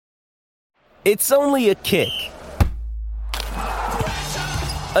It's only a kick,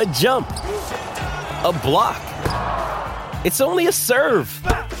 a jump, a block. It's only a serve.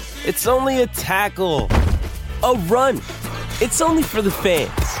 It's only a tackle, a run. It's only for the fans.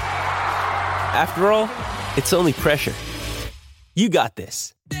 After all, it's only pressure. You got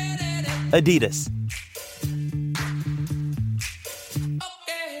this. Adidas.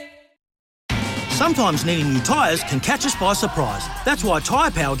 Sometimes needing new tyres can catch us by surprise. That's why Tyre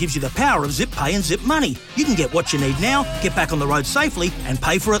Power gives you the power of Zip Pay and Zip Money. You can get what you need now, get back on the road safely and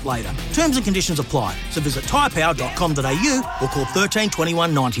pay for it later. Terms and conditions apply. So visit tyrepower.com.au or call 13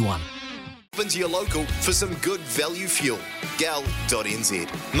 21 91. Open to your local for some good value fuel.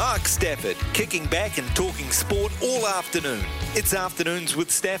 Gal.nz. Mark Stafford, kicking back and talking sport all afternoon. It's Afternoons with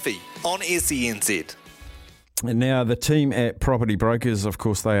Staffy on SENZ. And now the team at Property Brokers, of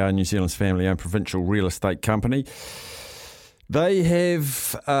course, they are New Zealand's family-owned provincial real estate company. They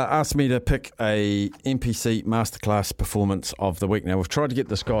have asked me to pick a NPC Masterclass performance of the week. Now, we've tried to get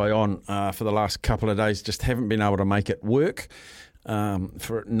this guy on for the last couple of days, just haven't been able to make it work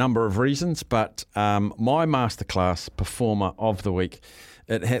for a number of reasons. But my Masterclass performer of the week,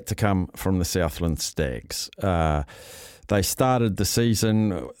 it had to come from the Southland Stags. They started the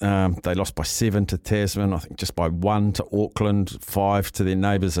season, they lost by 7 to Tasman, I think just by 1 to Auckland, 5 to their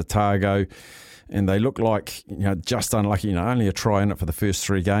neighbours Otago. And they look like, just unlucky, only a try in it for the first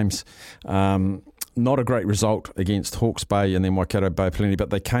 3 games. Not a great result against Hawke's Bay and then Waikato Bay Plenty, but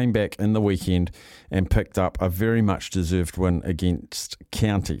they came back in the weekend and picked up a very much deserved win against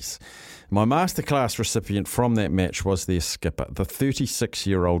Counties. My Masterclass recipient from that match was their skipper, the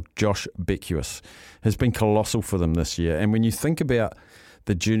 36-year-old Josh Bekhuis, has been colossal for them this year. And when you think about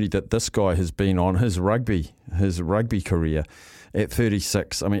the journey that this guy has been on, his rugby career at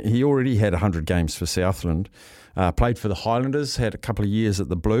 36, I mean, he already had 100 games for Southland, played for the Highlanders, had a couple of years at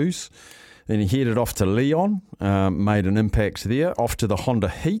the Blues. Then he headed off to Leon, made an impact there, off to the Honda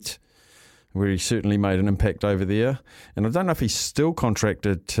Heat, where he certainly made an impact over there. And I don't know if he's still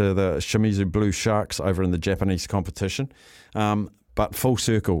contracted to the Shimizu Blue Sharks over in the Japanese competition, but full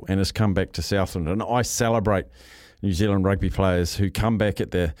circle and has come back to Southland. And I celebrate New Zealand rugby players who come back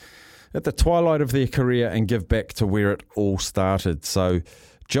at the twilight of their career and give back to where it all started. So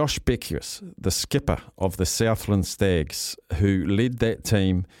Josh Bekhuis, the skipper of the Southland Stags, who led that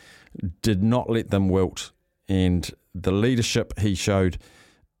team, did not let them wilt, and the leadership he showed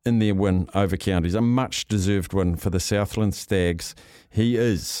in their win over Counties, a much-deserved win for the Southland Stags. He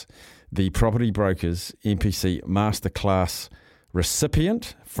is the Property Brokers NPC Masterclass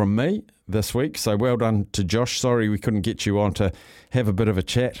recipient from me this week. So well done to Josh. Sorry we couldn't get you on to have a bit of a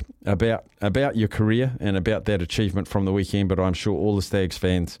chat about your career and about that achievement from the weekend, but I'm sure all the Stags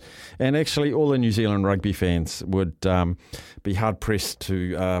fans and actually all the New Zealand rugby fans would be hard-pressed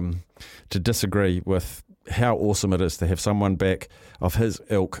to disagree with how awesome it is to have someone back of his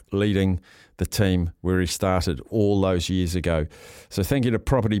ilk leading the team where he started all those years ago. So thank you to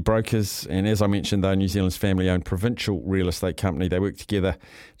Property Brokers, and as I mentioned, they're New Zealand's family-owned provincial real estate company. They work together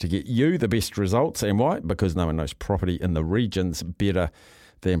to get you the best results, and why? Because no one knows property in the regions better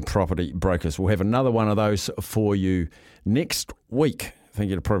than Property Brokers. We'll have another one of those for you next week. Thank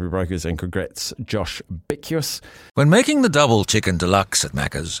you to Property Brokers, and congrats, Josh Bekhuis. When making the double chicken deluxe at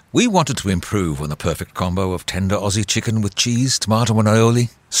Macca's, we wanted to improve on the perfect combo of tender Aussie chicken with cheese, tomato and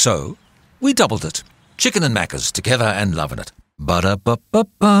aioli. So, we doubled it. Chicken and Macca's, together and loving it.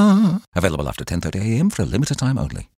 Ba-da-ba-ba-ba. Available after 10:30 a.m. for a limited time only.